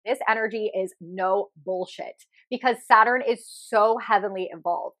this energy is no bullshit because Saturn is so heavily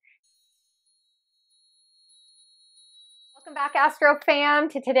involved. Welcome back, Astro fam,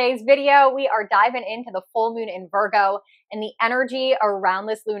 to today's video. We are diving into the full moon in Virgo, and the energy around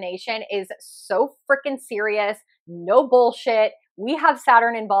this lunation is so freaking serious, no bullshit. We have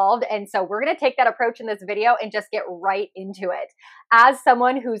Saturn involved, and so we're going to take that approach in this video and just get right into it. As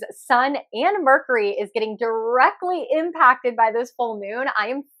someone whose Sun and Mercury is getting directly impacted by this full moon, I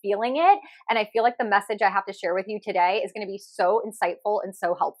am feeling it, and I feel like the message I have to share with you today is going to be so insightful and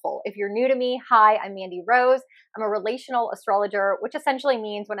so helpful. If you're new to me, hi, I'm Mandy Rose. I'm a relational astrologer, which essentially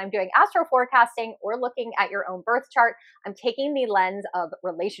means when I'm doing astro forecasting or looking at your own birth chart, I'm taking the lens of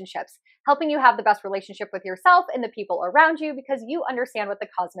relationships, helping you have the best relationship with yourself and the people around you because you understand what the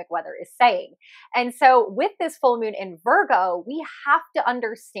cosmic weather is saying. And so with this full moon in Virgo, we have to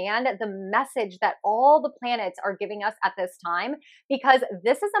understand the message that all the planets are giving us at this time, because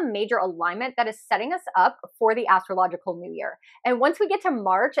this is a major alignment that is setting us up for the astrological new year. And once we get to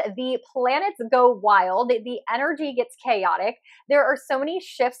March, the planets go wild, the energy gets chaotic. There are so many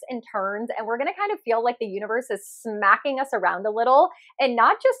shifts and turns, and we're going to kind of feel like the universe is smacking us around a little, and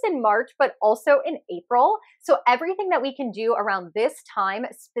not just in March, but also in April. So everything that we can do around this time,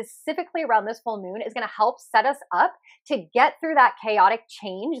 specifically around this full moon, is going to help set us up to get through that chaotic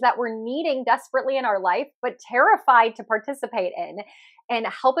change that we're needing desperately in our life, but terrified to participate in, and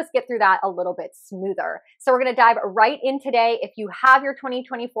help us get through that a little bit smoother. So we're going to dive right in today. If you have your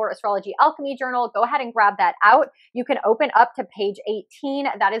 2024 Astrology Alchemy Journal, go ahead and grab that out. You can open up to page 18.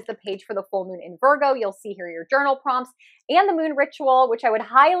 That is the page for the full moon in Virgo. You'll see here your journal prompts and the moon ritual, which I would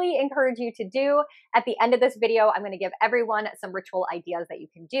highly encourage you to do. At the end of this video, I'm going to give everyone some ritual ideas that you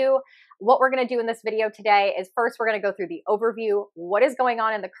can do. What we're going to do in this video today is first, we're going to go through the overview, what is going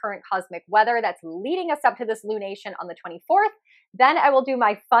on in the current cosmic weather that's leading us up to this lunation on the 24th. Then I will do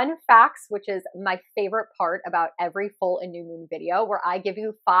my fun facts, which is my favorite part about every full and new moon video, where I give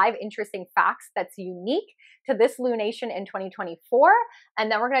you 5 interesting facts that's unique to this lunation in 2024.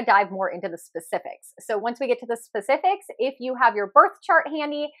 And then we're going to dive more into the specifics. So once we get to the specifics, if you have your birth chart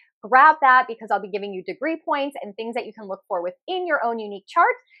handy, grab that, because I'll be giving you degree points and things that you can look for within your own unique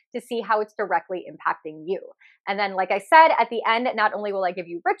chart to see how it's directly impacting you. And then, like I said, at the end, not only will I give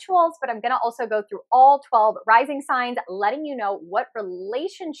you rituals, but I'm going to also go through all 12 rising signs, letting you know what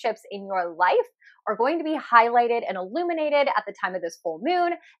relationships in your life are going to be highlighted and illuminated at the time of this full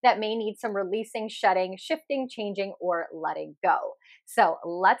moon that may need some releasing, shedding, shifting, changing, or letting go. So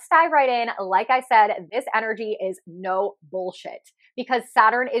let's dive right in. Like I said, this energy is no bullshit because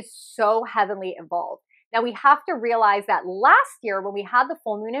Saturn is so heavily involved. Now, we have to realize that last year when we had the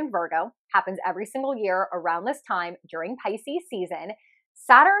full moon in Virgo, happens every single year around this time during Pisces season,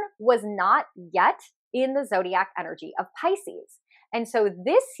 Saturn was not yet in the zodiac energy of Pisces. And so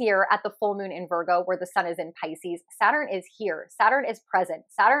this year at the full moon in Virgo, where the sun is in Pisces, Saturn is here. Saturn is present.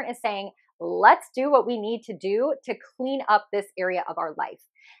 Saturn is saying, let's do what we need to do to clean up this area of our life.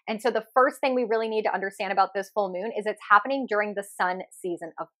 And so the first thing we really need to understand about this full moon is it's happening during the sun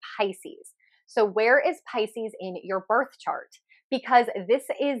season of Pisces. So where is Pisces in your birth chart? Because this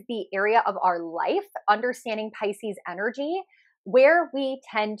is the area of our life, understanding Pisces energy, where we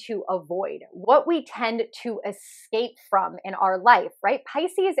tend to avoid, what we tend to escape from in our life, right?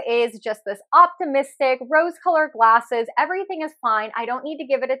 Pisces is just this optimistic, rose-colored glasses, everything is fine, I don't need to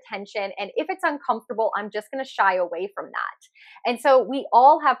give it attention, and if it's uncomfortable, I'm just going to shy away from that. And so we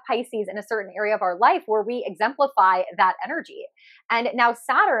all have Pisces in a certain area of our life where we exemplify that energy. And now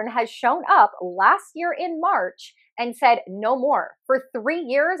Saturn has shown up last year in March and said, no more. For 3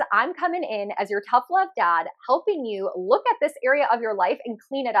 years, I'm coming in as your tough love dad, helping you look at this area of your life and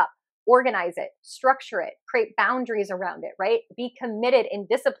clean it up, organize it, structure it, create boundaries around it, right? Be committed and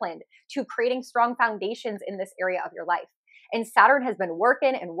disciplined to creating strong foundations in this area of your life. And Saturn has been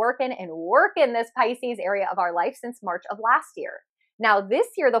working and working and working this Pisces area of our life since March of last year. Now, this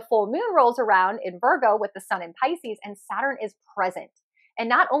year, the full moon rolls around in Virgo with the sun in Pisces, and Saturn is present. And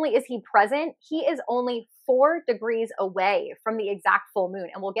not only is he present, he is only 4 degrees away from the exact full moon.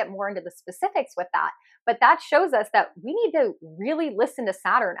 And we'll get more into the specifics with that. But that shows us that we need to really listen to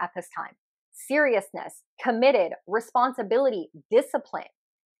Saturn at this time. Seriousness, committed, responsibility, discipline.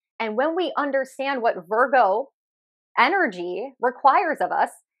 And when we understand what Virgo energy requires of us,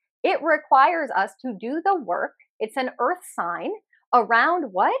 it requires us to do the work. It's an earth sign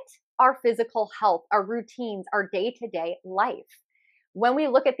around what? Our physical health, our routines, our day-to-day life. When we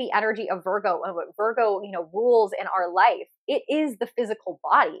look at the energy of Virgo and what Virgo, rules in our life, it is the physical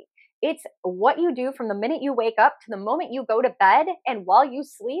body. It's what you do from the minute you wake up to the moment you go to bed and while you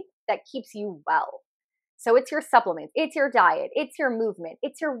sleep that keeps you well. So it's your supplements, it's your diet, it's your movement,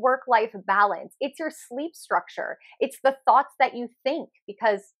 it's your work-life balance, it's your sleep structure, it's the thoughts that you think,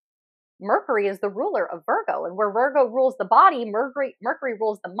 because Mercury is the ruler of Virgo, and where Virgo rules the body, Mercury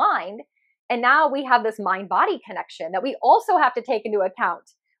rules the mind. And now we have this mind-body connection that we also have to take into account.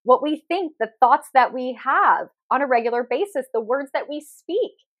 What we think, the thoughts that we have on a regular basis, the words that we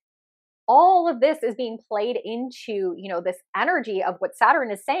speak. All of this is being played into, this energy of what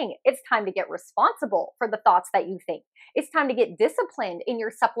Saturn is saying. It's time to get responsible for the thoughts that you think. It's time to get disciplined in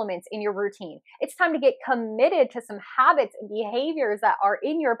your supplements, in your routine. It's time to get committed to some habits and behaviors that are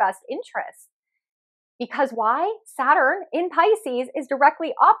in your best interest. Because why? Saturn in Pisces is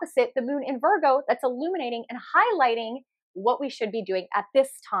directly opposite the moon in Virgo, that's illuminating and highlighting what we should be doing at this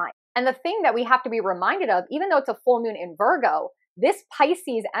time. And the thing that we have to be reminded of, even though it's a full moon in Virgo, this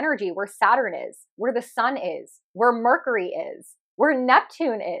Pisces energy, where Saturn is, where the sun is, where Mercury is, where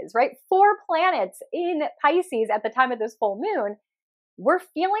Neptune is, right? 4 planets in Pisces at the time of this full moon, we're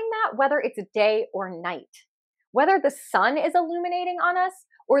feeling that whether it's day or night. Whether the sun is illuminating on us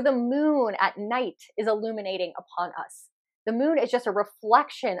or the moon at night is illuminating upon us. The moon is just a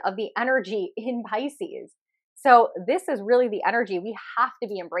reflection of the energy in Pisces. So this is really the energy we have to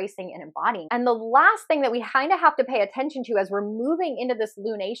be embracing and embodying. And the last thing that we kind of have to pay attention to as we're moving into this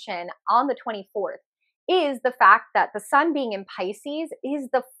lunation on the 24th is the fact that the sun being in Pisces is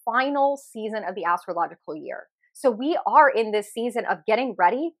the final season of the astrological year. So we are in this season of getting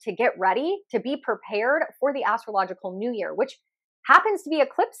ready, to be prepared for the astrological new year, which happens to be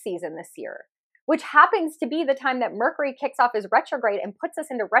eclipse season this year, which happens to be the time that Mercury kicks off his retrograde and puts us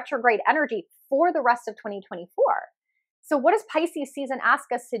into retrograde energy for the rest of 2024. So what does Pisces season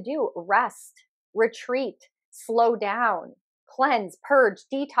ask us to do? Rest, retreat, slow down, cleanse, purge,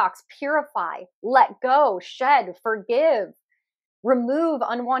 detox, purify, let go, shed, forgive, remove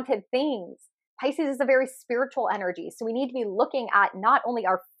unwanted things. Pisces is a very spiritual energy. So we need to be looking at not only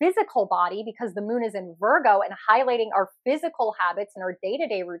our physical body, because the moon is in Virgo and highlighting our physical habits and our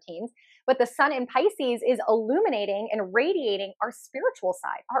day-to-day routines, but the sun in Pisces is illuminating and radiating our spiritual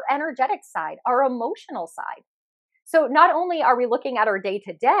side, our energetic side, our emotional side. So not only are we looking at our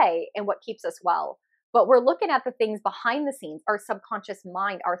day-to-day and what keeps us well, but we're looking at the things behind the scenes, our subconscious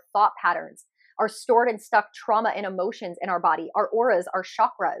mind, our thought patterns, our stored and stuck trauma and emotions in our body, our auras, our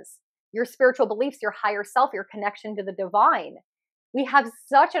chakras, your spiritual beliefs, your higher self, your connection to the divine. We have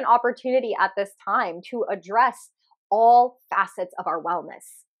such an opportunity at this time to address all facets of our wellness.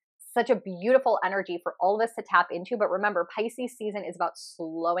 Such a beautiful energy for all of us to tap into. But remember, Pisces season is about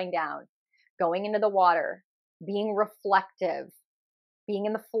slowing down, going into the water, being reflective, being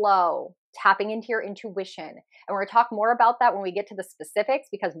in the flow, tapping into your intuition. And we're going to talk more about that when we get to the specifics,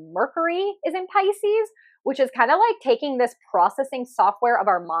 because Mercury is in Pisces, which is kind of like taking this processing software of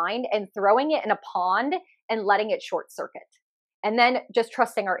our mind and throwing it in a pond and letting it short circuit. And then just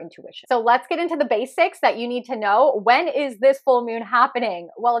trusting our intuition. So let's get into the basics that you need to know. When is this full moon happening?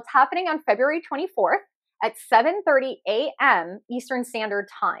 Well, it's happening on February 24th at 7:30 a.m. Eastern Standard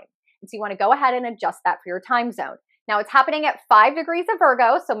Time. And so you want to go ahead and adjust that for your time zone. Now it's happening at 5 degrees of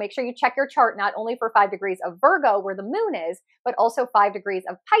Virgo, so make sure you check your chart not only for 5 degrees of Virgo where the moon is, but also 5 degrees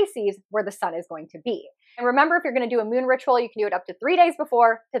of Pisces where the sun is going to be. And remember, if you're going to do a moon ritual, you can do it up to 3 days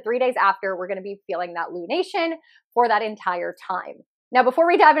before to 3 days after. We're going to be feeling that lunation for that entire time. Now, before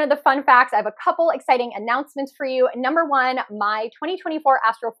we dive into the fun facts, I have a couple exciting announcements for you. Number one, my 2024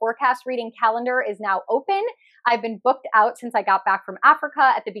 Astro Forecast reading calendar is now open. I've been booked out since I got back from Africa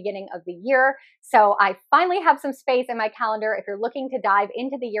at the beginning of the year. So I finally have some space in my calendar. If you're looking to dive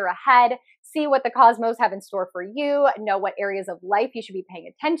into the year ahead, see what the cosmos have in store for you, know what areas of life you should be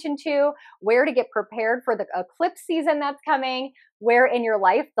paying attention to, where to get prepared for the eclipse season that's coming, where in your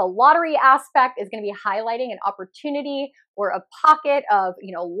life the lottery aspect is going to be highlighting an opportunity or a pocket of,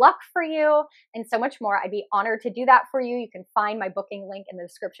 luck for you, and so much more. I'd be honored to do that for you. You can find my booking link in the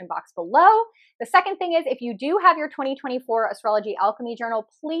description box below. The second thing is, if you do have your 2024 Astrology Alchemy Journal,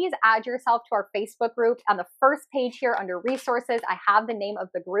 please add yourself to our Facebook group. On the first page here under resources, I have the name of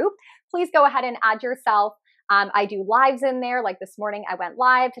the group. Please go ahead and add yourself. I do lives in there. Like this morning, I went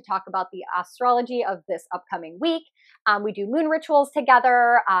live to talk about the astrology of this upcoming week. We do moon rituals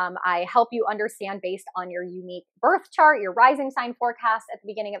together. I help you understand based on your unique birth chart, your rising sign forecast at the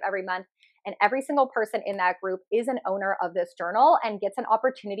beginning of every month. And every single person in that group is an owner of this journal and gets an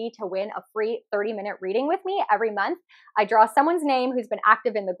opportunity to win a free 30-minute reading with me every month. I draw someone's name who's been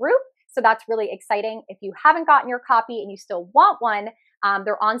active in the group. So that's really exciting. If you haven't gotten your copy and you still want one,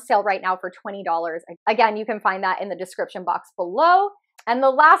 they're on sale right now for $20. Again, you can find that in the description box below. And the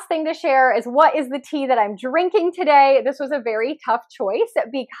last thing to share is what is the tea that I'm drinking today. This was a very tough choice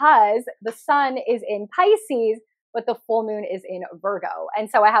because the sun is in Pisces, but the full moon is in Virgo. And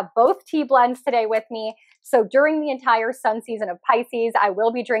so I have both tea blends today with me. So during the entire sun season of Pisces, I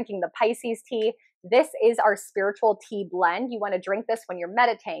will be drinking the Pisces tea. This is our spiritual tea blend. You want to drink this when you're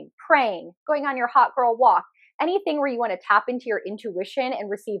meditating, praying, going on your hot girl walk, anything where you want to tap into your intuition and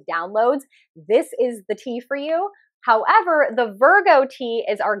receive downloads. This is the tea for you. However, the Virgo tea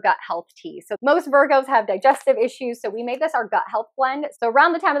is our gut health tea. So most Virgos have digestive issues, so we made this our gut health blend. So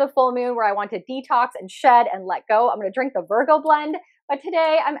around the time of the full moon where I want to detox and shed and let go, I'm going to drink the Virgo blend. But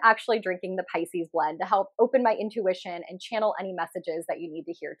today I'm actually drinking the Pisces blend to help open my intuition and channel any messages that you need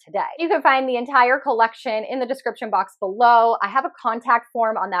to hear today. You can find the entire collection in the description box below. I have a contact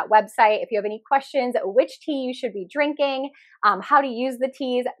form on that website. If you have any questions, which tea you should be drinking, how to use the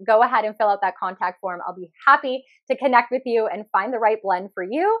teas, go ahead and fill out that contact form. I'll be happy to connect with you and find the right blend for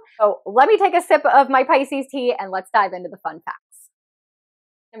you. So let me take a sip of my Pisces tea and let's dive into the fun facts.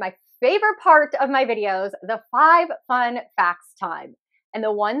 And my favorite part of my videos, the 5 fun facts time. And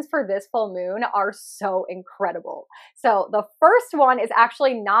the ones for this full moon are so incredible. So the first one is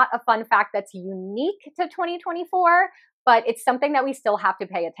actually not a fun fact that's unique to 2024, but it's something that we still have to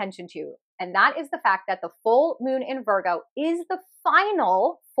pay attention to. And that is the fact that the full moon in Virgo is the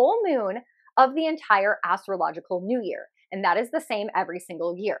final full moon of the entire astrological new year. And that is the same every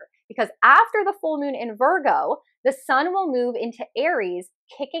single year. Because after the full moon in Virgo, the sun will move into Aries,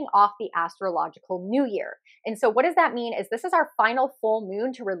 kicking off the astrological new year. And so what does that mean is this is our final full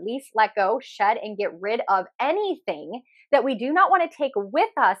moon to release, let go, shed, and get rid of anything that we do not want to take with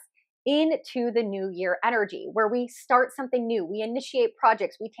us into the new year energy, where we start something new, we initiate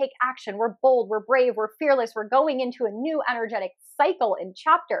projects, we take action, we're bold, we're brave, we're fearless, we're going into a new energetic cycle and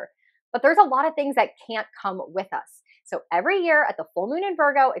chapter. But there's a lot of things that can't come with us. So every year at the full moon in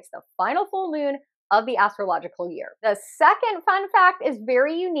Virgo, it's the final full moon of the astrological year. The second fun fact is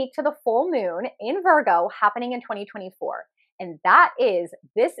very unique to the full moon in Virgo happening in 2024. And that is,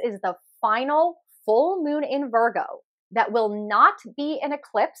 this is the final full moon in Virgo that will not be an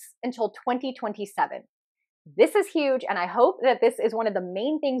eclipse until 2027. This is huge, and I hope that this is one of the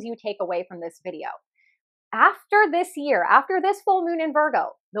main things you take away from this video. After this year, after this full moon in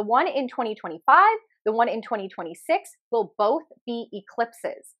Virgo, the one in 2025, the one in 2026 will both be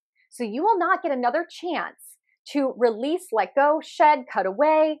eclipses. So you will not get another chance to release, let go, shed, cut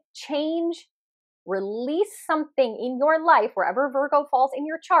away, change, release something in your life, wherever Virgo falls in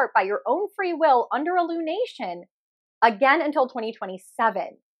your chart, by your own free will under a lunation again until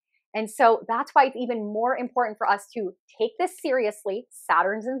 2027. And so that's why it's even more important for us to take this seriously,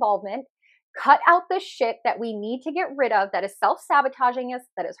 Saturn's involvement, cut out the shit that we need to get rid of that is self-sabotaging us,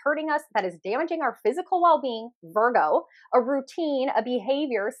 that is hurting us, that is damaging our physical well-being, Virgo, a routine, a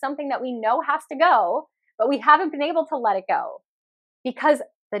behavior, something that we know has to go, but we haven't been able to let it go. Because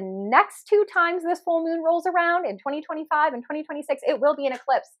the next 2 times this full moon rolls around in 2025 and 2026, it will be an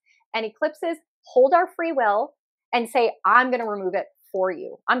eclipse. And eclipses hold our free will and say, I'm going to remove it for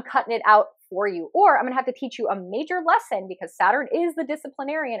you. I'm cutting it out for you. Or I'm going to have to teach you a major lesson because Saturn is the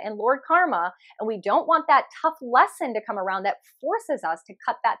disciplinarian and Lord Karma. And we don't want that tough lesson to come around that forces us to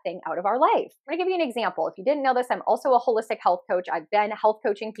cut that thing out of our life. I'm going to give you an example. If you didn't know this, I'm also a holistic health coach. I've been health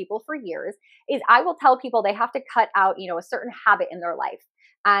coaching people for years. I will tell people they have to cut out, a certain habit in their life.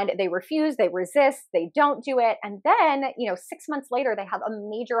 And they refuse, they resist, they don't do it. And then, 6 months later, they have a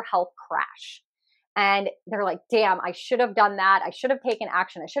major health crash. And they're like, damn, I should have done that. I should have taken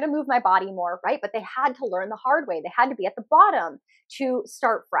action. I should have moved my body more, right? But they had to learn the hard way. They had to be at the bottom to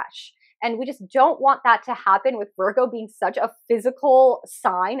start fresh. And we just don't want that to happen with Virgo being such a physical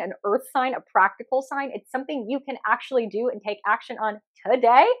sign, an earth sign, a practical sign. It's something you can actually do and take action on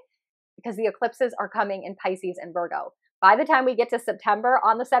today because the eclipses are coming in Pisces and Virgo. By the time we get to September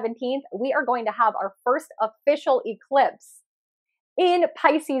on the 17th, we are going to have our first official eclipse in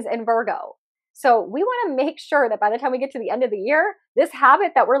Pisces and Virgo. So we want to make sure that by the time we get to the end of the year, this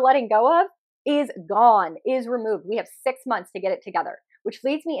habit that we're letting go of is gone, is removed. We have 6 months to get it together, which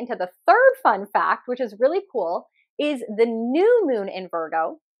leads me into the third fun fact, which is really cool, is the new moon in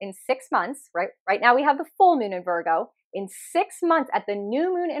Virgo in 6 months, right? Right now we have the full moon in Virgo. In 6 months at the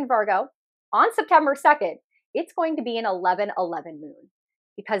new moon in Virgo on September 2nd, it's going to be an 11-11 moon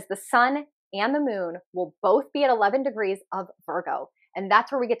because the sun and the moon will both be at 11 degrees of Virgo. And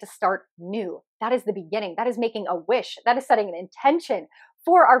that's where we get to start new. That is the beginning. That is making a wish. That is setting an intention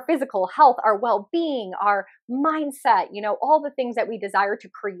for our physical health, our well-being, our mindset, all the things that we desire to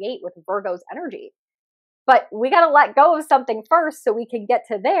create with Virgo's energy. But we got to let go of something first so we can get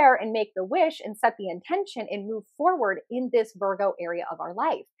to there and make the wish and set the intention and move forward in this Virgo area of our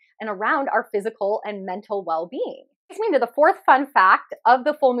life and around our physical and mental well-being. Takes me to the fourth fun fact of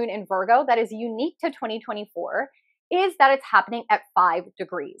the full moon in Virgo that is unique to 2024 is that it's happening at 5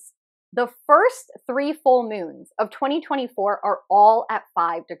 degrees. The first 3 full moons of 2024 are all at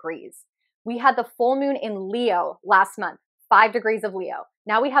 5 degrees. We had the full moon in Leo last month, 5 degrees of Leo.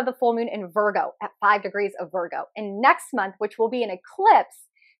 Now we have the full moon in Virgo at 5 degrees of Virgo. And next month, which will be an eclipse,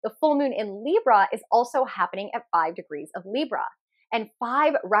 the full moon in Libra is also happening at 5 degrees of Libra. And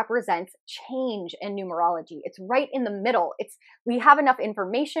 5 represents change in numerology. It's right in the middle. We have enough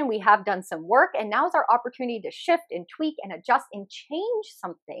information, we have done some work, and now is our opportunity to shift and tweak and adjust and change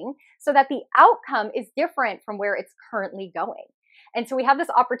something so that the outcome is different from where it's currently going. And so we have this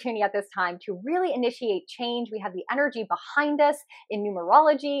opportunity at this time to really initiate change. We have the energy behind us in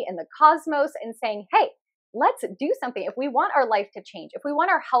numerology and the cosmos and saying, hey, let's do something. If we want our life to change, if we want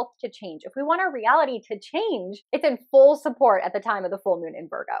our health to change, if we want our reality to change, it's in full support at the time of the full moon in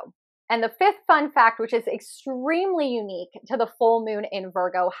Virgo. And the fifth fun fact, which is extremely unique to the full moon in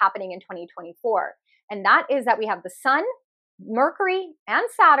Virgo happening in 2024, and that is that we have the Sun, Mercury, and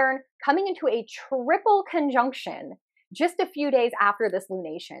Saturn coming into a triple conjunction just a few days after this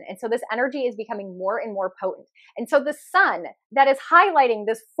lunation. And so this energy is becoming more and more potent. And so the Sun that is highlighting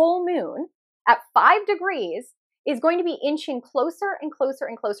this full moon at 5 degrees is going to be inching closer and closer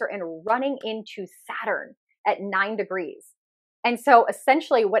and closer and running into Saturn at 9 degrees. And so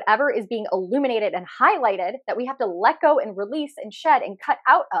essentially whatever is being illuminated and highlighted that we have to let go and release and shed and cut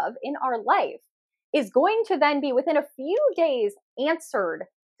out of in our life is going to then be within a few days answered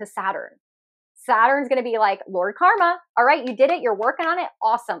to Saturn. Saturn's going to be like, Lord Karma, all right, you did it. You're working on it.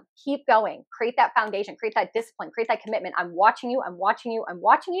 Awesome. Keep going. Create that foundation, create that discipline, create that commitment. I'm watching you. I'm watching you. I'm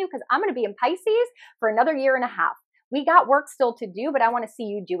watching you because I'm going to be in Pisces for another year and a half. We got work still to do, but I want to see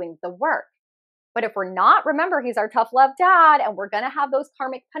you doing the work. But if we're not, remember, he's our tough love dad, and we're going to have those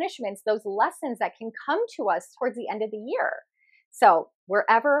karmic punishments, those lessons that can come to us towards the end of the year. So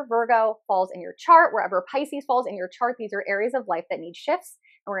wherever Virgo falls in your chart, wherever Pisces falls in your chart, these are areas of life that need shifts.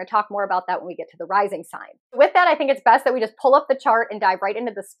 And we're going to talk more about that when we get to the rising sign. With that, I think it's best that we just pull up the chart and dive right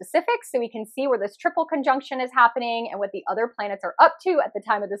into the specifics so we can see where this triple conjunction is happening and what the other planets are up to at the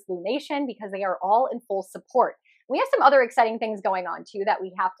time of this lunation, because they are all in full support. We have some other exciting things going on too that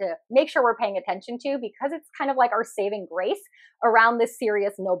we have to make sure we're paying attention to because it's kind of like our saving grace around this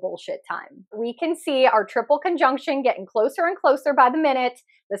serious no bullshit time. We can see our triple conjunction getting closer and closer by the minute.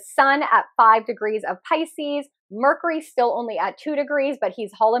 The Sun at 5 degrees of Pisces, Mercury still only at 2 degrees, but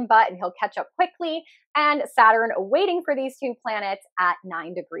he's hauling butt and he'll catch up quickly, and Saturn waiting for these 2 planets at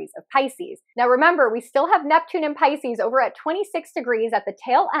 9 degrees of Pisces. Now remember, we still have Neptune and Pisces over at 26 degrees at the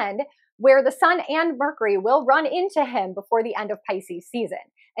tail end, where the Sun and Mercury will run into him before the end of Pisces season.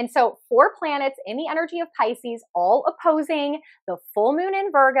 And so 4 planets in the energy of Pisces, all opposing the full moon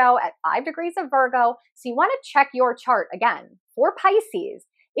in Virgo at 5 degrees of Virgo. So you want to check your chart again for Pisces.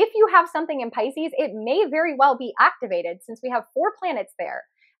 If you have something in Pisces, it may very well be activated since we have 4 planets there.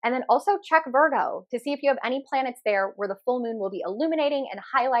 And then also check Virgo to see if you have any planets there where the full moon will be illuminating and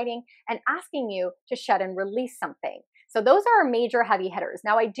highlighting and asking you to shed and release something. So those are our major heavy hitters.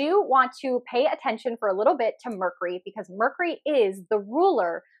 Now I do want to pay attention for a little bit to Mercury because Mercury is the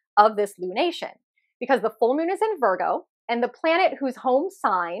ruler of this lunation because the full moon is in Virgo and the planet whose home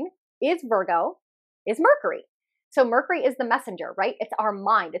sign is Virgo is Mercury. So Mercury is the messenger, right? It's our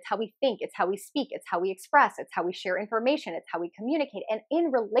mind. It's how we think. It's how we speak. It's how we express. It's how we share information. It's how we communicate. And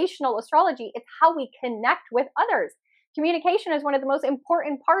in relational astrology, it's how we connect with others. Communication is one of the most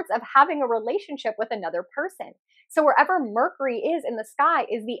important parts of having a relationship with another person. So wherever Mercury is in the sky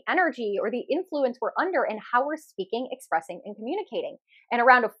is the energy or the influence we're under and how we're speaking, expressing, and communicating. And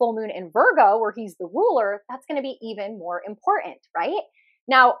around a full moon in Virgo, where he's the ruler, that's going to be even more important, right?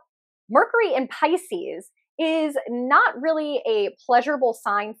 Now, Mercury in Pisces is not really a pleasurable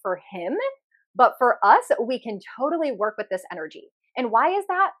sign for him, but for us, we can totally work with this energy. And why is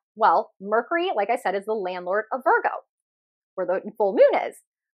that? Well, Mercury, like I said, is the landlord of Virgo, where the full moon is.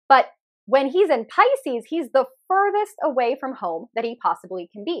 But when he's in Pisces, he's the furthest away from home that he possibly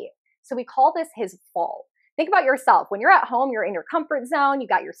can be. So we call this his fall. Think about yourself. When you're at home, you're in your comfort zone, you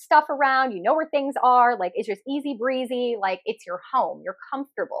got your stuff around, you know where things are, like it's just easy breezy, like it's your home, you're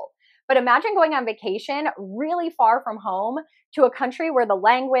comfortable. But imagine going on vacation really far from home to a country where the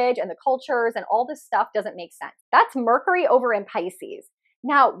language and the cultures and all this stuff doesn't make sense. That's Mercury over in Pisces.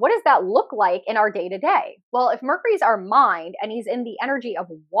 Now, what does that look like in our day-to-day? Well, if Mercury's our mind and he's in the energy of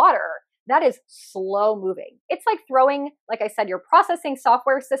water, that is slow moving. It's like throwing, like I said, your processing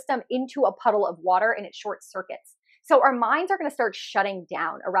software system into a puddle of water and it short circuits. So our minds are going to start shutting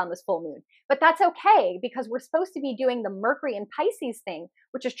down around this full moon. But that's okay, because we're supposed to be doing the Mercury and Pisces thing,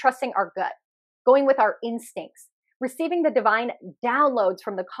 which is trusting our gut, going with our instincts, receiving the divine downloads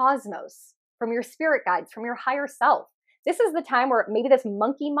from the cosmos, from your spirit guides, from your higher self. This is the time where maybe this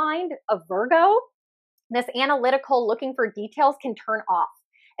monkey mind of Virgo, this analytical looking for details, can turn off.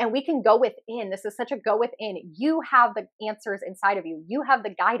 And we can go within. This is such a go within. You have the answers inside of you. You have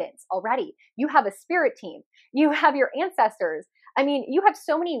the guidance already. You have a spirit team. You have your ancestors. I mean, you have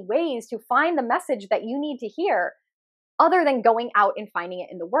so many ways to find the message that you need to hear other than going out and finding it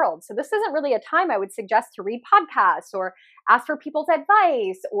in the world. So this isn't really a time I would suggest to read podcasts or ask for people's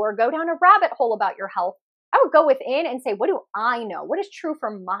advice or go down a rabbit hole about your health. I would go within and say, what do I know? What is true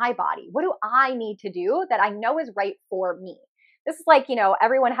for my body? What do I need to do that I know is right for me? This is like,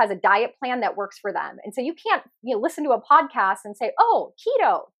 everyone has a diet plan that works for them. And so you can't listen to a podcast and say, oh,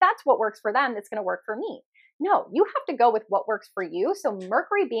 keto, that's what works for them. That's going to work for me. No, you have to go with what works for you. So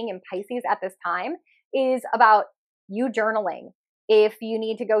Mercury being in Pisces at this time is about you journaling. If you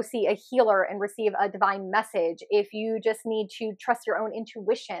need to go see a healer and receive a divine message, if you just need to trust your own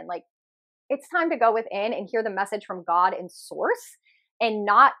intuition, like it's time to go within and hear the message from God and source, and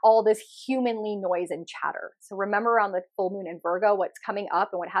not all this humanly noise and chatter. So remember, on the full moon in Virgo, what's coming up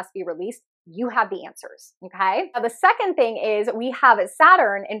and what has to be released, you have the answers, okay? Now, the second thing is we have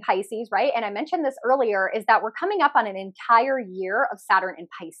Saturn in Pisces, right? And I mentioned this earlier, is that we're coming up on an entire year of Saturn in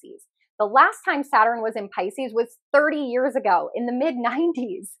Pisces. The last time Saturn was in Pisces was 30 years ago in the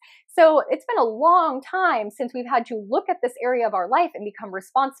mid-90s. So it's been a long time since we've had to look at this area of our life and become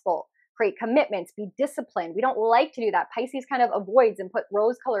responsible, create commitments, be disciplined. We don't like to do that. Pisces kind of avoids and put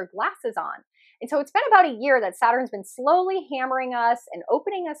rose-colored glasses on. And so it's been about a year that Saturn's been slowly hammering us and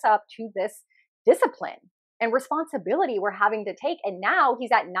opening us up to this discipline and responsibility we're having to take. And now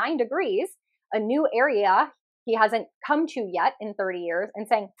he's at 9 degrees, a new area he hasn't come to yet in 30 years, and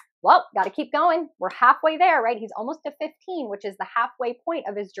saying, well, got to keep going. We're halfway there, right? He's almost to 15, which is the halfway point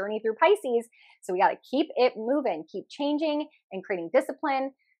of his journey through Pisces. So we got to keep it moving, keep changing and creating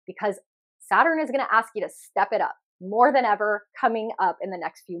discipline, because Saturn is going to ask you to step it up more than ever coming up in the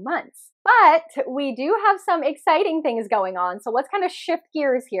next few months. But we do have some exciting things going on. So let's kind of shift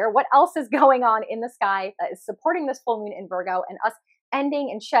gears here. What else is going on in the sky that is supporting this full moon in Virgo and us ending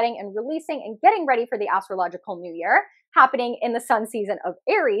and shedding and releasing and getting ready for the astrological new year happening in the sun season of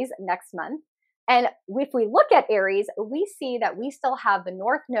Aries next month? And if we look at Aries, we see that we still have the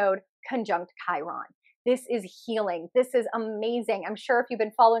North Node conjunct Chiron. This is healing. This is amazing. I'm sure if you've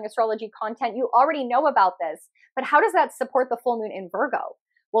been following astrology content, you already know about this. But how does that support the full moon in Virgo?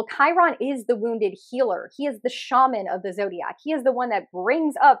 Well, Chiron is the wounded healer. He is the shaman of the zodiac. He is the one that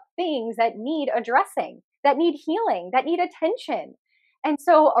brings up things that need addressing, that need healing, that need attention. And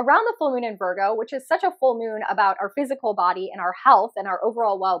so around the full moon in Virgo, which is such a full moon about our physical body and our health and our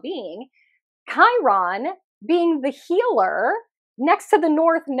overall well-being, Chiron, being the healer, next to the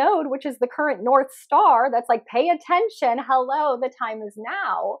North Node, which is the current North Star, that's like, pay attention, hello, the time is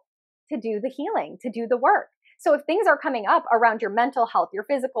now to do the healing, to do the work. So if things are coming up around your mental health, your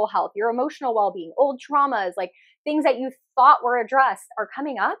physical health, your emotional well-being, old traumas, like things that you thought were addressed are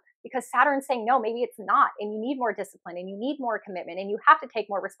coming up, because Saturn's saying, no, maybe it's not, and you need more discipline, and you need more commitment, and you have to take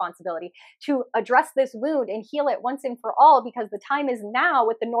more responsibility to address this wound and heal it once and for all, because the time is now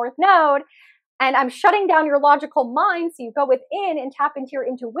with the North Node. And I'm shutting down your logical mind so you go within and tap into your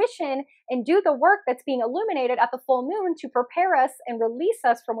intuition and do the work that's being illuminated at the full moon to prepare us and release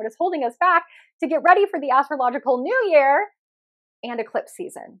us from what is holding us back to get ready for the astrological new year and eclipse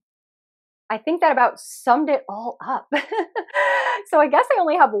season. I think that about summed it all up. So I guess I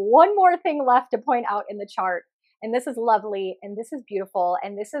only have one more thing left to point out in the chart. And this is lovely, and this is beautiful,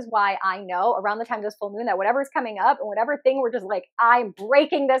 and this is why I know around the time of this full moon that whatever's coming up and whatever thing we're just like, I'm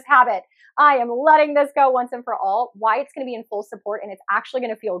breaking this habit, I am letting this go once and for all, why it's going to be in full support and it's actually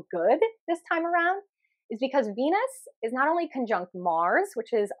going to feel good this time around is because Venus is not only conjunct Mars,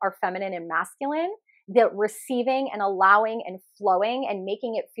 which is our feminine and masculine, the receiving and allowing and flowing and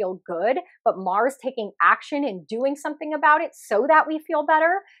making it feel good, but Mars taking action and doing something about it so that we feel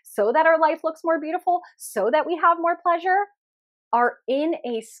better, so that our life looks more beautiful, so that we have more pleasure, are in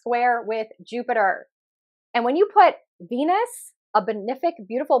a square with Jupiter. And when you put Venus, a benefic,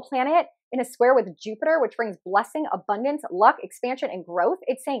 beautiful planet, in a square with Jupiter, which brings blessing, abundance, luck, expansion, and growth,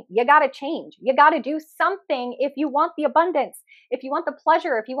 it's saying you got to change. You got to do something if you want the abundance, if you want the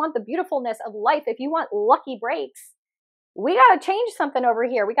pleasure, if you want the beautifulness of life, if you want lucky breaks. We got to change something over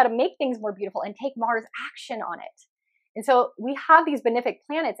here. We got to make things more beautiful and take Mars action on it. And so we have these benefic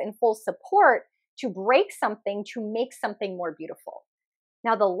planets in full support to break something, to make something more beautiful.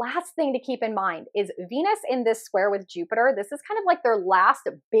 Now, the last thing to keep in mind is Venus in this square with Jupiter. This is kind of like their last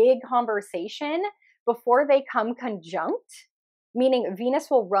big conversation before they come conjunct, meaning Venus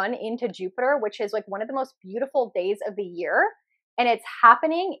will run into Jupiter, which is like one of the most beautiful days of the year. And it's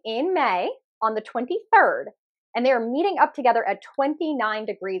happening in May on the 23rd. And they are meeting up together at 29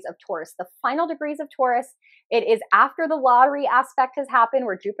 degrees of Taurus, the final degrees of Taurus. It is after the lottery aspect has happened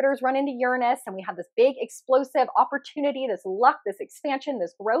where Jupiter's run into Uranus and we have this big explosive opportunity, this luck, this expansion,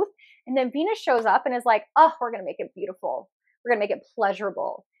 this growth. And then Venus shows up and is like, oh, we're going to make it beautiful. We're going to make it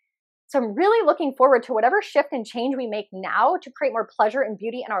pleasurable. So I'm really looking forward to whatever shift and change we make now to create more pleasure and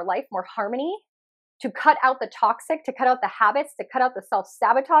beauty in our life, more harmony, to cut out the toxic, to cut out the habits, to cut out the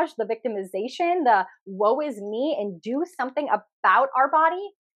self-sabotage, the victimization, the woe is me, and do something about our body,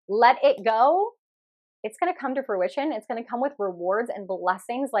 let it go. It's going to come to fruition. It's going to come with rewards and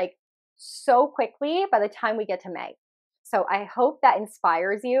blessings like so quickly by the time we get to May. So I hope that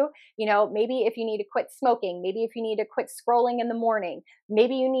inspires you. You know, maybe if you need to quit smoking, maybe if you need to quit scrolling in the morning,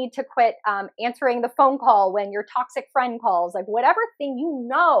 maybe you need to quit answering the phone call when your toxic friend calls, like whatever thing you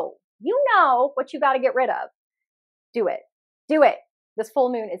know what you got to get rid of. Do it. Do it. This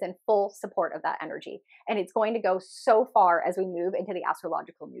full moon is in full support of that energy. And it's going to go so far as we move into the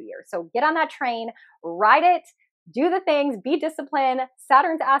astrological new year. So get on that train, ride it, do the things, be disciplined.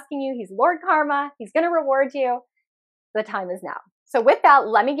 Saturn's asking you, he's Lord Karma. He's going to reward you. The time is now. So with that,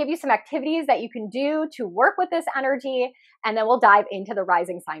 let me give you some activities that you can do to work with this energy, and then we'll dive into the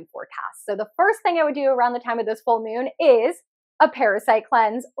rising sign forecast. So the first thing I would do around the time of this full moon is a parasite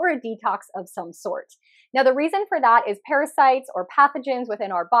cleanse or a detox of some sort. Now, the reason for that is parasites or pathogens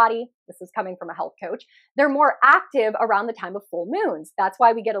within our body, this is coming from a health coach, they're more active around the time of full moons. That's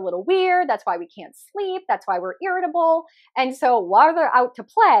why we get a little weird. That's why we can't sleep. That's why we're irritable. And so while they're out to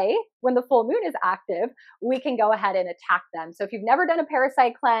play, when the full moon is active, we can go ahead and attack them. So if you've never done a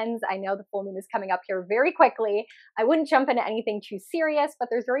parasite cleanse, I know the full moon is coming up here very quickly. I wouldn't jump into anything too serious, but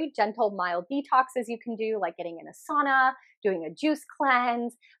there's very gentle, mild detoxes you can do, like getting in a sauna, doing a juice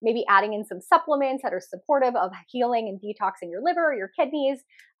cleanse, maybe adding in some supplements that are supportive of healing and detoxing your liver, your kidneys,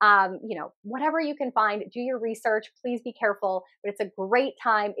 you know, whatever you can find, do your research. Please be careful, but it's a great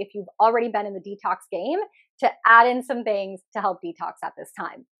time if you've already been in the detox game to add in some things to help detox at this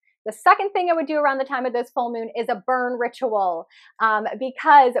time. The second thing I would do around the time of this full moon is a burn ritual,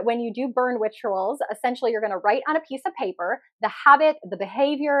 because when you do burn rituals, essentially you're going to write on a piece of paper the habit, the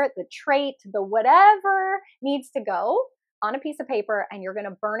behavior, the trait, the whatever needs to go on a piece of paper, and you're going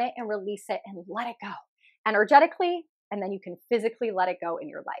to burn it and release it and let it go energetically, and then you can physically let it go in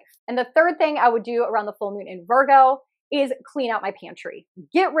your life. And the third thing I would do around the full moon in Virgo is clean out my pantry.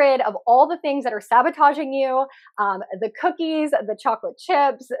 Get rid of all the things that are sabotaging you, the cookies, the chocolate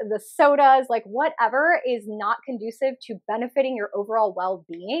chips, the sodas, like whatever is not conducive to benefiting your overall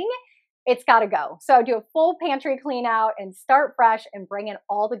well-being. It's got to go. So do a full pantry clean out and start fresh and bring in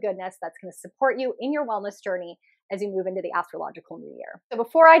all the goodness that's going to support you in your wellness journey as you move into the astrological new year. So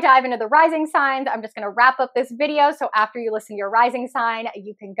before I dive into the rising signs, I'm just going to wrap up this video. So after you listen to your rising sign,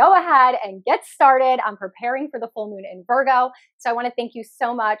 you can go ahead and get started on preparing for the full moon in Virgo. So I want to thank you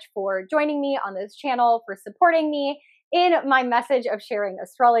so much for joining me on this channel, for supporting me in my message of sharing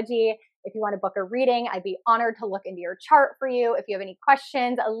astrology. If you want to book a reading, I'd be honored to look into your chart for you. If you have any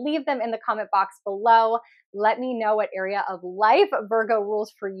questions, leave them in the comment box below. Let me know what area of life Virgo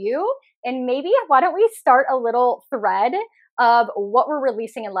rules for you. And maybe why don't we start a little thread of what we're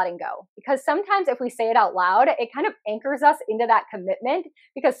releasing and letting go? Because sometimes if we say it out loud, it kind of anchors us into that commitment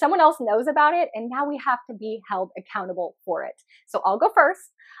because someone else knows about it and now we have to be held accountable for it. So I'll go first.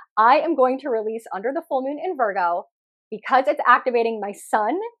 I am going to release under the full moon in Virgo because it's activating my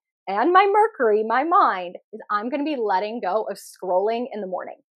sun and my Mercury, my mind, is I'm going to be letting go of scrolling in the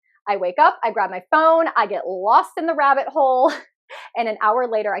morning. I wake up, I grab my phone, I get lost in the rabbit hole, and an hour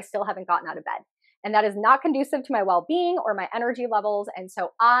later, I still haven't gotten out of bed. And that is not conducive to my well-being or my energy levels. And so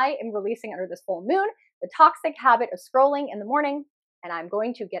I am releasing under this full moon the toxic habit of scrolling in the morning. And I'm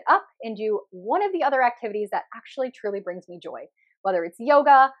going to get up and do one of the other activities that actually truly brings me joy, whether it's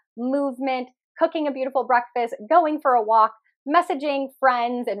yoga, movement, cooking a beautiful breakfast, going for a walk, messaging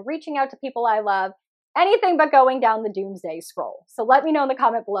friends and reaching out to people I love, anything but going down the doomsday scroll. So let me know in the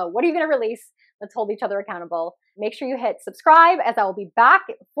comment below, what are you going to release? Let's hold each other accountable. Make sure you hit subscribe as I will be back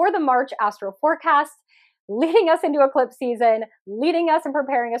for the March astro forecast, leading us into eclipse season, leading us and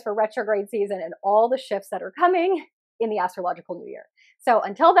preparing us for retrograde season and all the shifts that are coming in the astrological new year. So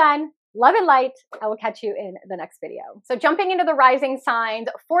until then, Love and light. I will catch you in the next video. So jumping into the rising signs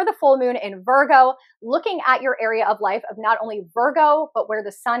for the full moon in Virgo, looking at your area of life of not only Virgo, but where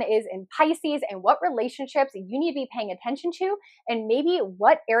the sun is in Pisces and what relationships you need to be paying attention to, and maybe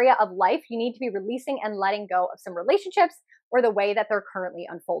what area of life you need to be releasing and letting go of some relationships or the way that they're currently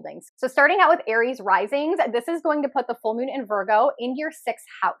unfolding. So starting out with Aries risings, this is going to put the full moon in Virgo in your 6th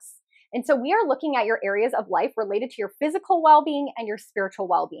house. And so we are looking at your areas of life related to your physical well-being and your spiritual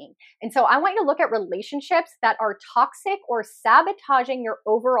well-being. And so I want you to look at relationships that are toxic or sabotaging your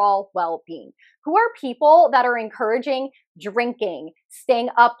overall well-being. Who are people that are encouraging drinking, staying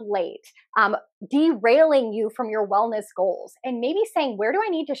up late, derailing you from your wellness goals, and maybe saying, where do I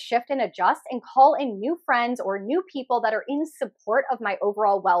need to shift and adjust and call in new friends or new people that are in support of my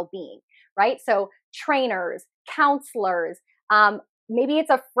overall well-being, right? So trainers, counselors, maybe it's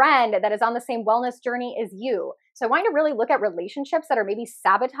a friend that is on the same wellness journey as you. So I want you to really look at relationships that are maybe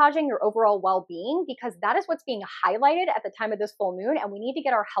sabotaging your overall well-being, because that is what's being highlighted at the time of this full moon, and we need to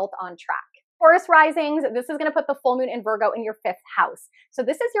get our health on track. Taurus risings, this is going to put the full moon in Virgo in your 5th house. So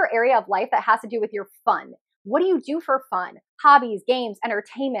this is your area of life that has to do with your fun. What do you do for fun? Hobbies, games,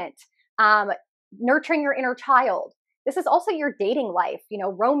 entertainment, nurturing your inner child. This is also your dating life,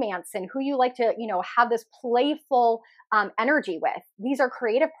 romance and who you like to, have this playful energy with. These are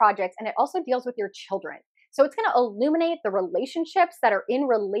creative projects, and it also deals with your children. So it's going to illuminate the relationships that are in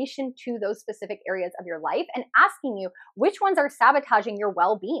relation to those specific areas of your life and asking you which ones are sabotaging your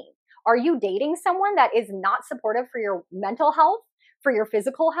well-being. Are you dating someone that is not supportive for your mental health, for your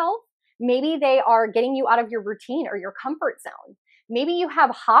physical health? Maybe they are getting you out of your routine or your comfort zone. Maybe you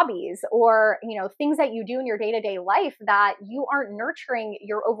have hobbies or, things that you do in your day-to-day life that you aren't nurturing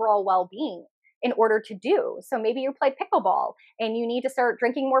your overall well-being in order to do. So maybe you play pickleball and you need to start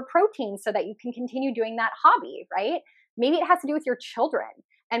drinking more protein so that you can continue doing that hobby, right? Maybe it has to do with your children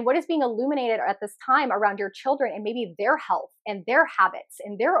and what is being illuminated at this time around your children and maybe their health and their habits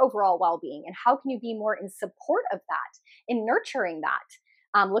and their overall well-being, and how can you be more in support of that, in nurturing that.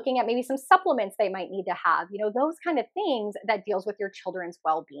 Looking at maybe some supplements they might need to have, those kind of things that deals with your children's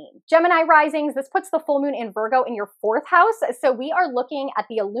well-being. Gemini risings, this puts the full moon in Virgo in your 4th house. So we are looking at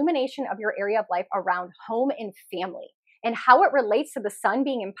the illumination of your area of life around home and family and how it relates to the sun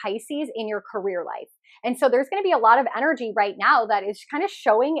being in Pisces in your career life. And so there's going to be a lot of energy right now that is kind of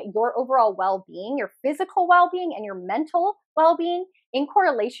showing your overall well-being, your physical well-being and your mental well-being in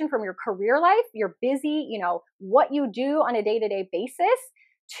correlation from your career life, your busy, what you do on a day-to-day basis,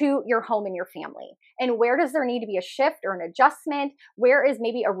 to your home and your family. And where does there need to be a shift or an adjustment? Where is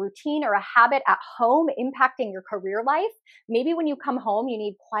maybe a routine or a habit at home impacting your career life? Maybe when you come home, you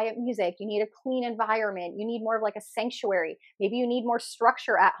need quiet music, you need a clean environment, you need more of like a sanctuary. Maybe you need more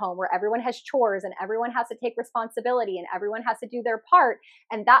structure at home where everyone has chores and everyone has to take responsibility and everyone has to do their part.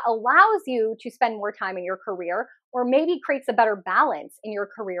 And that allows you to spend more time in your career, or maybe creates a better balance in your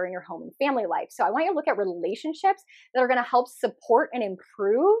career and your home and family life. So I want you to look at relationships that are going to help support and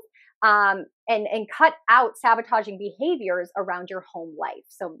improve and cut out sabotaging behaviors around your home life.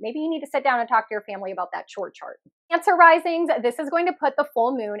 So maybe you need to sit down and talk to your family about that chore chart. Cancer risings, this is going to put the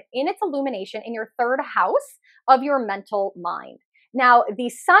full moon in its illumination in your 3rd house of your mental mind. Now, the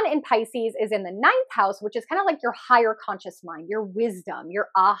sun in Pisces is in the 9th house, which is kind of like your higher conscious mind, your wisdom, your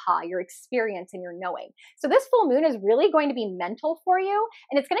aha, your experience, and your knowing. So this full moon is really going to be mental for you,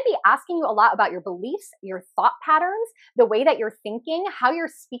 and it's going to be asking you a lot about your beliefs, your thought patterns, the way that you're thinking, how you're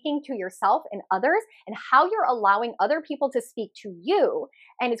speaking to yourself and others, and how you're allowing other people to speak to you.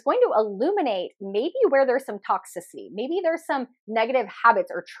 And it's going to illuminate maybe where there's some toxicity, maybe there's some negative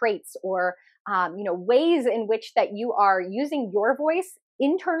habits or traits or ways in which that you are using your voice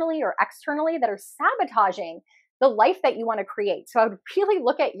internally or externally that are sabotaging the life that you want to create. So I would really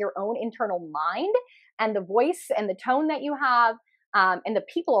look at your own internal mind and the voice and the tone that you have and the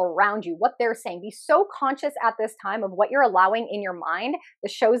people around you, what they're saying. Be so conscious at this time of what you're allowing in your mind, the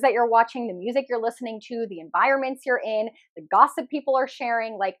shows that you're watching, the music you're listening to, the environments you're in, the gossip people are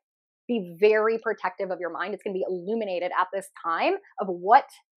sharing. Like, be very protective of your mind. It's going to be illuminated at this time of what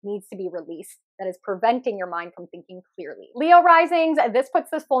needs to be released that is preventing your mind from thinking clearly. Leo risings, this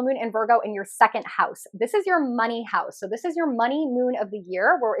puts this full moon in Virgo in your 2nd house. This is your money house. So this is your money moon of the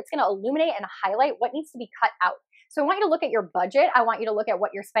year, where it's going to illuminate and highlight what needs to be cut out. So I want you to look at your budget. I want you to look at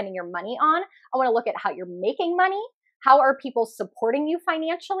what you're spending your money on. I want to look at how you're making money. How are people supporting you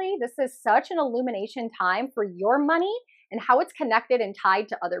financially? This is such an illumination time for your money and how it's connected and tied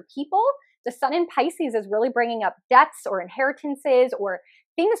to other people. The sun in Pisces is really bringing up debts or inheritances or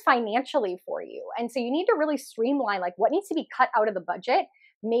things financially for you. And so you need to really streamline like what needs to be cut out of the budget.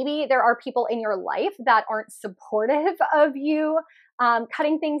 Maybe there are people in your life that aren't supportive of you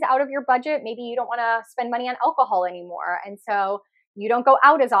cutting things out of your budget. Maybe you don't want to spend money on alcohol anymore. And so you don't go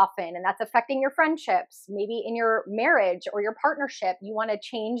out as often, and that's affecting your friendships. Maybe in your marriage or your partnership, you want to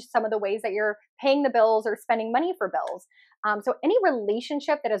change some of the ways that you're paying the bills or spending money for bills. So any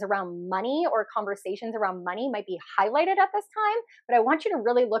relationship that is around money or conversations around money might be highlighted at this time, but I want you to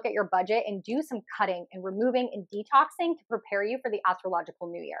really look at your budget and do some cutting and removing and detoxing to prepare you for the astrological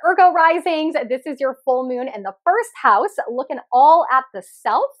new year. Virgo risings, this is your full moon in the first house, looking all at the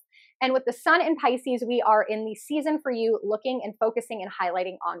self. And with the sun in Pisces, we are in the season for you looking and focusing and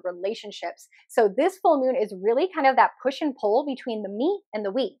highlighting on relationships. So this full moon is really kind of that push and pull between the me and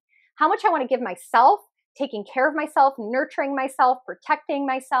the we. How much I want to give myself, taking care of myself, nurturing myself, protecting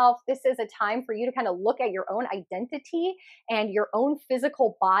myself. This is a time for you to kind of look at your own identity and your own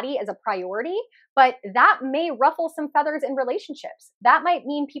physical body as a priority, but that may ruffle some feathers in relationships. That might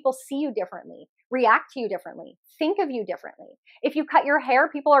mean people see you differently, react to you differently, think of you differently. If you cut your hair,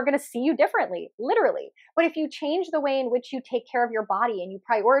 people are going to see you differently, literally. But if you change the way in which you take care of your body and you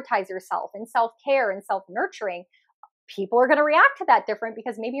prioritize yourself and self-care and self-nurturing, people are going to react to that different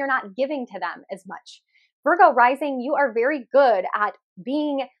because maybe you're not giving to them as much. Virgo rising, you are very good at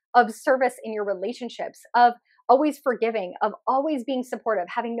being of service in your relationships, of always forgiving, of always being supportive,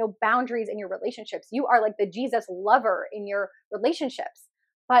 having no boundaries in your relationships. You are like the Jesus lover in your relationships.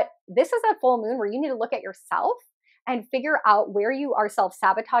 But this is a full moon where you need to look at yourself and figure out where you are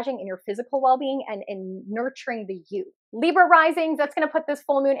self-sabotaging in your physical well-being and in nurturing the you. Libra risings, that's going to put this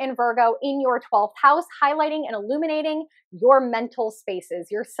full moon in Virgo in your 12th house, highlighting and illuminating your mental spaces,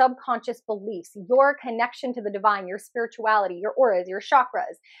 your subconscious beliefs, your connection to the divine, your spirituality, your auras, your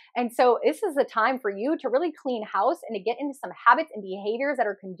chakras. And so this is a time for you to really clean house and to get into some habits and behaviors that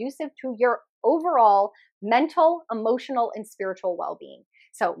are conducive to your overall mental, emotional, and spiritual well-being.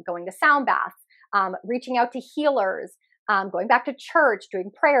 So going to sound baths, reaching out to healers, going back to church, doing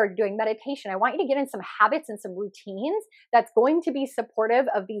prayer, doing meditation. I want you to get in some habits and some routines that's going to be supportive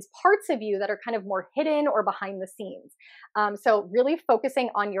of these parts of you that are kind of more hidden or behind the scenes. So really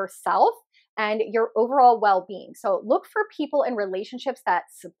focusing on yourself and your overall well-being. So look for people in relationships that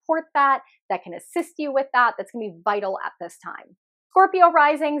support that can assist you with that, that's going to be vital at this time. Scorpio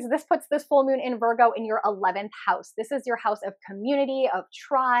risings, this puts this full moon in Virgo in your 11th house. This is your house of community, of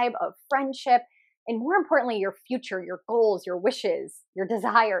tribe, of friendship, and more importantly, your future, your goals, your wishes, your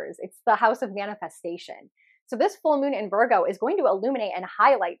desires. It's the house of manifestation. So this full moon in Virgo is going to illuminate and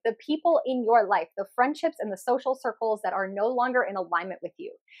highlight the people in your life, the friendships and the social circles that are no longer in alignment with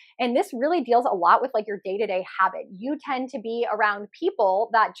you. And this really deals a lot with like your day-to-day habit. You tend to be around people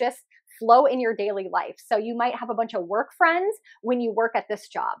that just flow in your daily life. So you might have a bunch of work friends when you work at this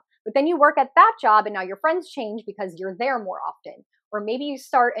job, but then you work at that job and now your friends change because you're there more often. Or maybe you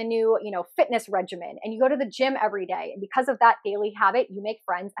start a new, fitness regimen and you go to the gym every day. And because of that daily habit, you make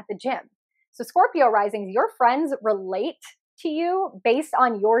friends at the gym. So Scorpio risings, your friends relate to you based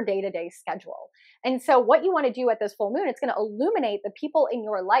on your day-to-day schedule. And so what you want to do at this full moon, it's going to illuminate the people in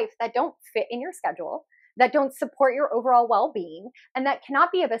your life that don't fit in your schedule, that don't support your overall well-being, and that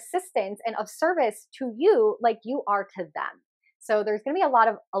cannot be of assistance and of service to you like you are to them. So there's going to be a lot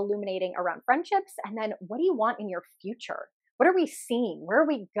of illuminating around friendships. And then what do you want in your future? What are we seeing? Where are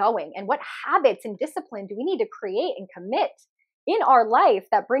we going? And what habits and discipline do we need to create and commit in our life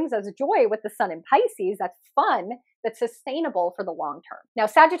that brings us joy with the sun in Pisces, that's fun, that's sustainable for the long term? Now,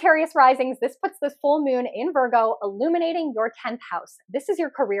 Sagittarius risings, this puts this full moon in Virgo, illuminating your 10th house. This is your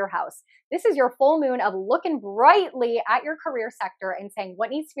career house. This is your full moon of looking brightly at your career sector and saying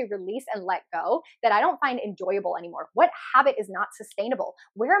what needs to be released and let go that I don't find enjoyable anymore. What habit is not sustainable?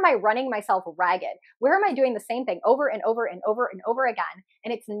 Where am I running myself ragged? Where am I doing the same thing over and over and over and over again?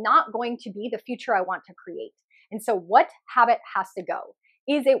 And it's not going to be the future I want to create. And so what habit has to go?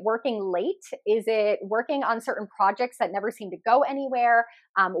 Is it working late? Is it working on certain projects that never seem to go anywhere?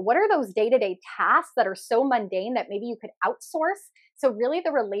 What are those day-to-day tasks that are so mundane that maybe you could outsource? So really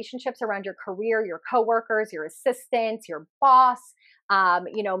the relationships around your career, your coworkers, your assistants, your boss,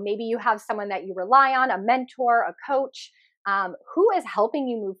 maybe you have someone that you rely on, a mentor, a coach, who is helping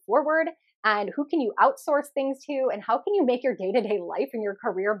you move forward, and who can you outsource things to, and how can you make your day-to-day life and your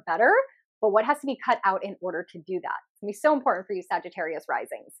career better? But what has to be cut out in order to do that? It's going to be so important for you Sagittarius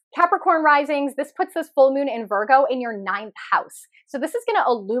risings. Capricorn risings, this puts this full moon in Virgo in your 9th house. So this is going to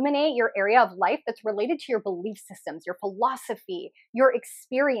illuminate your area of life that's related to your belief systems, your philosophy, your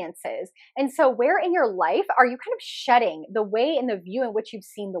experiences. And so where in your life are you kind of shedding the way and the view in which you've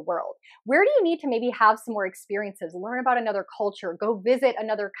seen the world? Where do you need to maybe have some more experiences, learn about another culture, go visit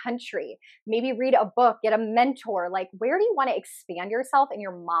another country, maybe read a book, get a mentor? Like, where do you want to expand yourself in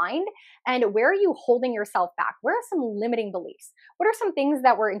your mind? And where are you holding yourself back? Where are some limiting beliefs? What are some things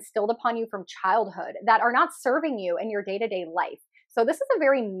that were instilled upon you from childhood that are not serving you in your day-to-day life? So this is a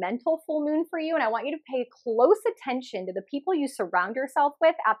very mental full moon for you, and I want you to pay close attention to the people you surround yourself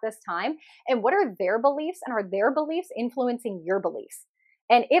with at this time, and what are their beliefs, and are their beliefs influencing your beliefs?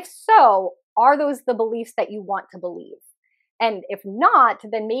 And if so, are those the beliefs that you want to believe? And if not,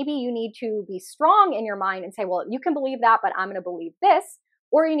 then maybe you need to be strong in your mind and say, well, you can believe that, but I'm going to believe this.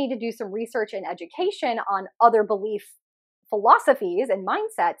 Or you need to do some research and education on other belief philosophies and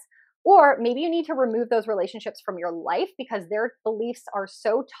mindsets. Or maybe you need to remove those relationships from your life because their beliefs are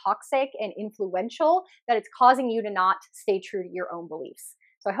so toxic and influential that it's causing you to not stay true to your own beliefs.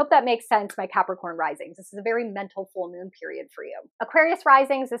 So I hope that makes sense, my Capricorn risings. This is a very mental full moon period for you. Aquarius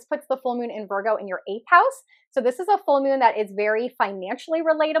risings, this puts the full moon in Virgo in your 8th house. So this is a full moon that is very financially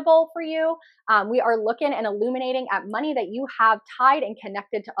relatable for you. We are looking and illuminating at money that you have tied and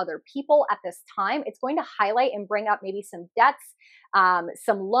connected to other people at this time. It's going to highlight and bring up maybe some debts,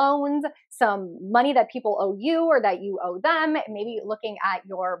 some loans, some money that people owe you or that you owe them, maybe looking at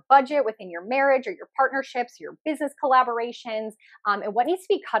your budget within your marriage or your partnerships, your business collaborations, and what needs to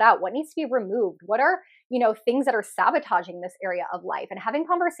be cut out, what needs to be removed, what are, things that are sabotaging this area of life, and having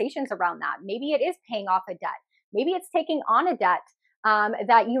conversations around that. Maybe it is paying off a debt. Maybe it's taking on a debt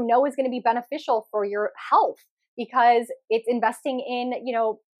that is going to be beneficial for your health because it's investing in,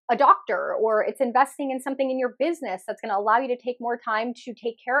 a doctor, or it's investing in something in your business that's going to allow you to take more time to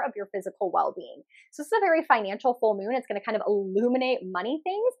take care of your physical well-being. So this is a very financial full moon. It's going to kind of illuminate money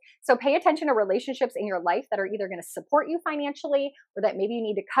things. So pay attention to relationships in your life that are either going to support you financially or that maybe you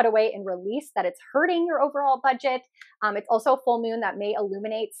need to cut away and release that it's hurting your overall budget. It's also a full moon that may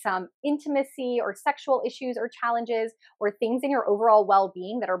illuminate some intimacy or sexual issues or challenges or things in your overall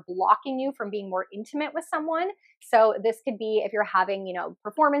well-being that are blocking you from being more intimate with someone. So this could be if you're having,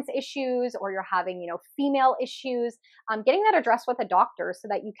 performance issues or you're having, female issues, getting that addressed with a doctor so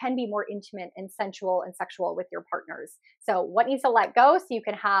that you can be more intimate and sensual and sexual with your partners. So what needs to let go so you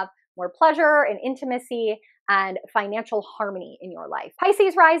can have more pleasure and intimacy and financial harmony in your life.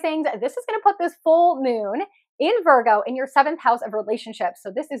 Pisces risings, this is going to put this full moon in Virgo in your 7th house of relationships.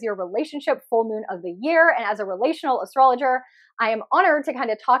 So this is your relationship full moon of the year. And as a relational astrologer, I am honored to kind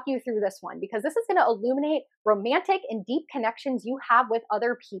of talk you through this one because this is going to illuminate romantic and deep connections you have with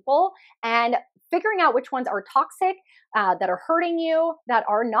other people and figuring out which ones are toxic, that are hurting you, that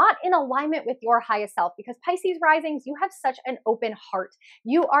are not in alignment with your highest self. Because Pisces risings, you have such an open heart.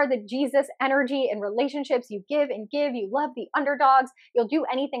 You are the Jesus energy in relationships. You give and give. You love the underdogs. You'll do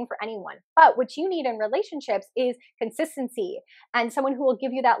anything for anyone. But what you need in relationships is consistency and someone who will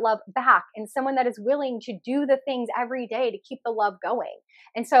give you that love back and someone that is willing to do the things every day to keep the love going.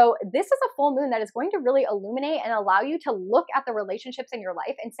 And so this is a full moon that is going to really illuminate and allow you to look at the relationships in your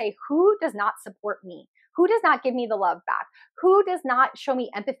life and say, who does not support me? Who does not give me the love back? Who does not show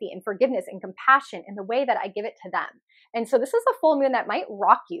me empathy and forgiveness and compassion in the way that I give it to them? And so this is a full moon that might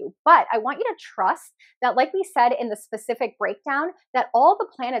rock you, but I want you to trust that, like we said in the specific breakdown, that all the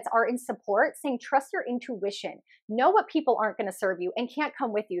planets are in support, saying trust your intuition. Know what people aren't going to serve you and can't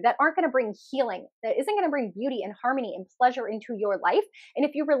come with you, that aren't going to bring healing, that isn't going to bring beauty and harmony and pleasure into your life. And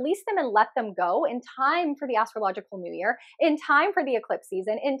if you release them and let them go in time for the astrological new year, in time for the eclipse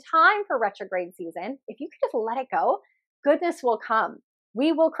season, in time for retrograde season, if you could just let it go, goodness will come.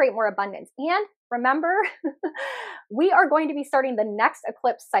 We will create more abundance. And remember, we are going to be starting the next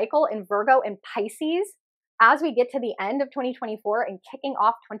eclipse cycle in Virgo and Pisces as we get to the end of 2024 and kicking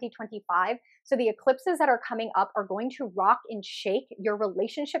off 2025. So the eclipses that are coming up are going to rock and shake your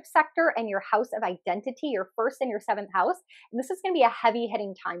relationship sector and your house of identity, your 1st and your 7th house. And this is going to be a heavy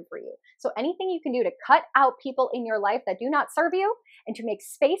hitting time for you. So anything you can do to cut out people in your life that do not serve you and to make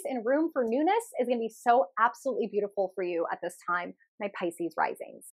space and room for newness is going to be so absolutely beautiful for you at this time, my Pisces risings.